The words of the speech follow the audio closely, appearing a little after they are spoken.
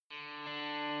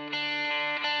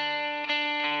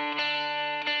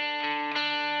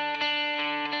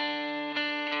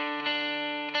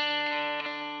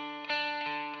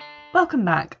Welcome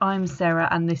back, I'm Sarah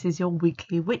and this is your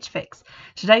weekly Witch Fix.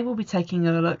 Today we'll be taking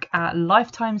a look at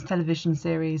Lifetime's television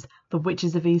series The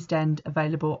Witches of East End,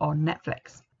 available on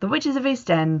Netflix. The Witches of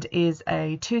East End is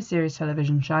a 2-series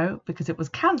television show because it was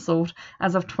cancelled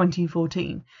as of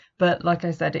 2014, but like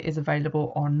I said, it is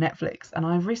available on Netflix and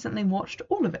I've recently watched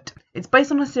all of it. It's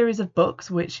based on a series of books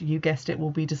which, you guessed it,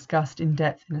 will be discussed in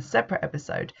depth in a separate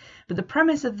episode, but the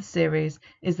premise of the series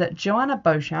is that Joanna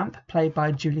Beauchamp, played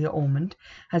by Julia Ormond,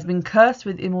 has been cursed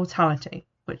with immortality,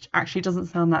 which actually doesn't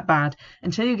sound that bad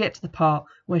until you get to the part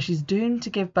where she's doomed to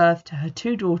give birth to her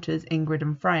 2 daughters, Ingrid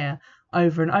and Freya,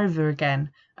 over and over again,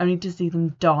 only to see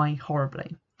them die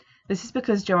horribly. This is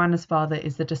because Joanna's father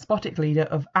is the despotic leader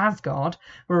of Asgard,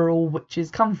 where all witches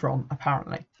come from,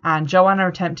 apparently. And Joanna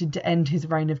attempted to end his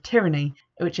reign of tyranny,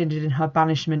 which ended in her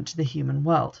banishment to the human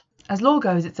world. As lore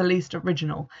goes, it's at least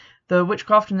original. The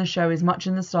witchcraft in the show is much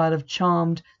in the style of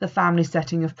Charmed, the family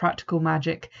setting of practical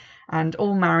magic, and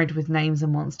all married with names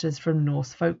and monsters from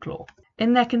Norse folklore.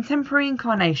 In their contemporary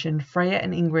incarnation, Freya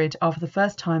and Ingrid are for the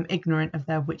first time ignorant of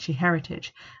their witchy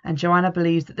heritage, and Joanna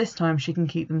believes that this time she can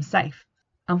keep them safe.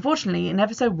 Unfortunately, in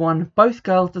episode 1, both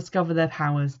girls discover their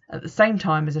powers at the same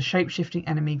time as a shape-shifting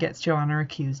enemy gets Joanna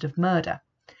accused of murder.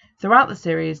 Throughout the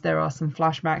series, there are some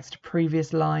flashbacks to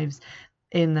previous lives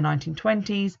in the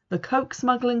 1920s, the coke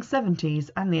smuggling 70s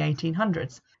and the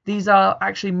 1800s. These are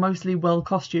actually mostly well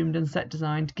costumed and set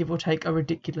designed, give or take a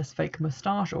ridiculous fake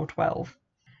moustache or 12.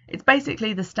 It's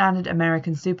basically the standard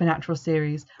American supernatural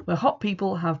series where hot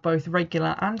people have both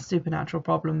regular and supernatural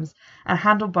problems and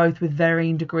handle both with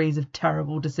varying degrees of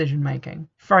terrible decision making.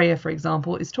 Freya, for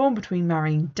example, is torn between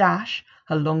marrying Dash,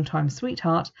 her longtime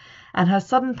sweetheart, and her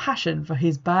sudden passion for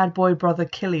his bad boy brother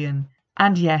Killian.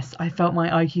 And yes, I felt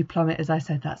my IQ plummet as I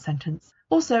said that sentence.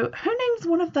 Also, who names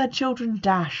one of their children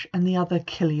Dash and the other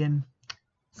Killian?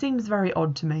 Seems very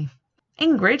odd to me.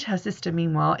 Ingrid, her sister,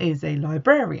 meanwhile, is a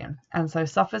librarian and so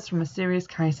suffers from a serious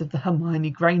case of the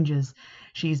Hermione Grangers.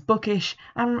 She's bookish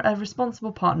and a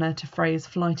responsible partner to Freya's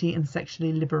flighty and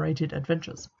sexually liberated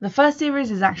adventures. The first series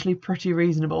is actually pretty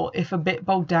reasonable, if a bit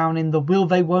bogged down in the will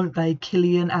they won't they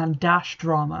Killian and Dash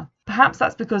drama. Perhaps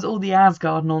that's because all the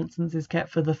Asgard nonsense is kept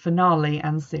for the finale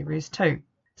and series 2.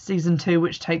 Season 2,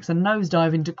 which takes a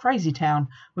nosedive into Crazy Town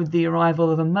with the arrival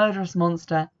of a murderous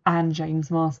monster and James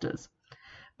Masters.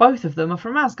 Both of them are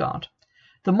from Asgard.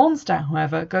 The monster,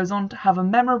 however, goes on to have a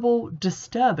memorable,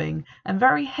 disturbing and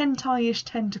very hentai-ish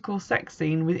tentacle sex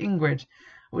scene with Ingrid,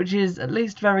 which is at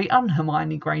least very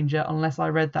un-Hermione Granger unless I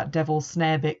read that devil's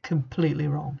snare bit completely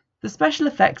wrong. The special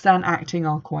effects and acting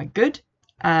are quite good.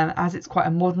 As it's quite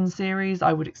a modern series,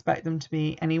 I would expect them to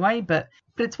be anyway, but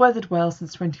it's weathered well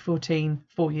since 2014,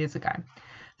 4 years ago.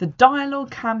 The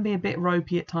dialogue can be a bit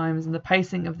ropey at times and the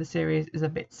pacing of the series is a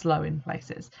bit slow in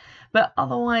places, but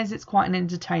otherwise it's quite an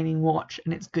entertaining watch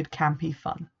and it's good campy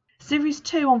fun. Series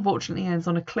 2 unfortunately ends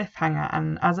on a cliffhanger,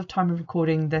 and as of time of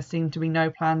recording there seem to be no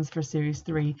plans for Series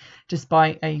 3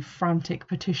 despite a frantic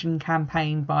petition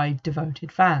campaign by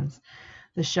devoted fans,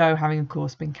 the show having of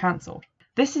course been cancelled.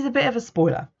 This is a bit of a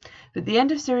spoiler, but the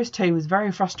end of Series 2 was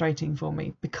very frustrating for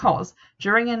me because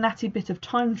during a natty bit of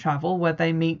time travel where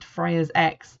they meet Freya's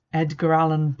ex, Edgar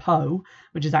Allan Poe,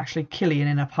 which is actually Killian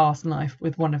in a past life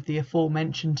with one of the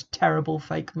aforementioned terrible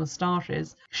fake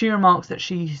moustaches, she remarks that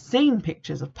she's seen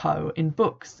pictures of Poe in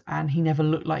books and he never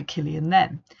looked like Killian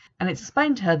then. And it's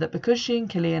explained to her that because she and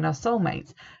Killian are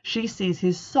soulmates, she sees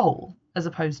his soul as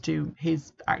opposed to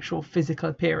his actual physical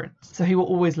appearance, so he will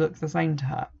always look the same to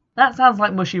her. That sounds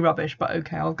like mushy rubbish, but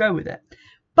okay, I'll go with it.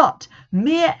 But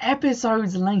mere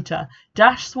episodes later,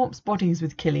 Dash swaps bodies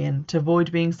with Killian to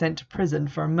avoid being sent to prison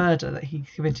for a murder that he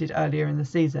committed earlier in the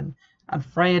season, and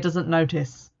Freya doesn't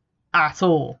notice at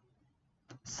all.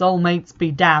 Soulmates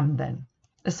be damned then.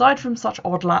 Aside from such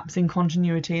odd laps in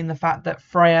continuity and the fact that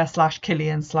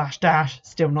Freya/Killian/Dash,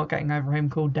 still not getting over him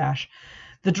called Dash,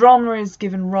 the drama is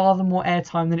given rather more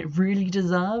airtime than it really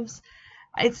deserves.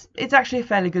 It's actually a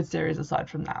fairly good series aside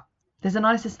from that. There's a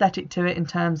nice aesthetic to it in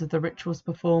terms of the rituals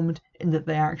performed, in that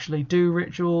they actually do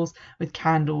rituals with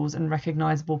candles and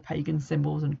recognisable pagan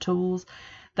symbols and tools.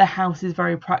 The house is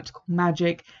very practical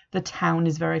magic. The town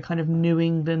is very kind of New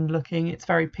England looking. It's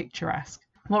very picturesque.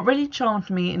 What really charmed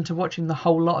me into watching the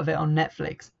whole lot of it on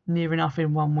Netflix, near enough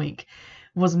in 1 week,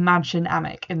 was Madchen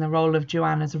Amick in the role of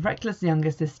Joanna's reckless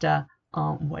younger sister,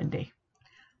 Aunt Wendy.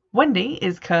 Wendy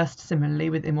is cursed similarly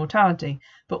with immortality,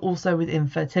 but also with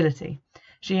infertility.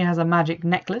 She has a magic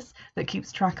necklace that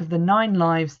keeps track of the 9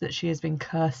 lives that she has been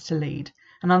cursed to lead,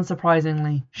 and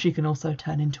unsurprisingly, she can also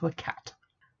turn into a cat.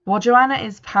 While Joanna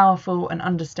is powerful and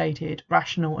understated,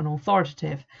 rational and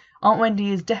authoritative, Aunt Wendy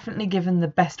is definitely given the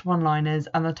best one-liners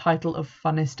and the title of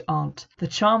funnest aunt. The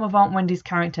charm of Aunt Wendy's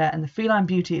character and the feline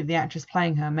beauty of the actress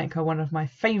playing her make her one of my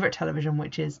favourite television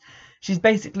witches. She's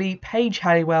basically Paige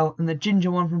Halliwell and the ginger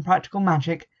one from Practical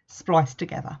Magic spliced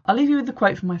together. I'll leave you with the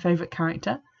quote from my favourite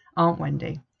character, Aunt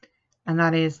Wendy, and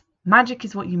that is, "Magic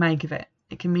is what you make of it.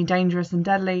 It can be dangerous and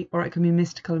deadly, or it can be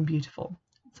mystical and beautiful.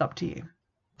 It's up to you."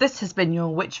 This has been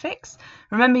your Witch Fix.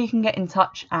 Remember, you can get in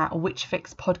touch at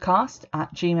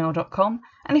witchfixpodcast@gmail.com,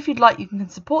 and if you'd like, you can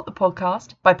support the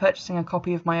podcast by purchasing a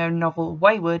copy of my own novel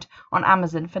Wayward on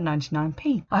Amazon for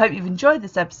 99p. I hope you've enjoyed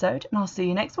this episode, and I'll see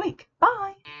you next week. Bye!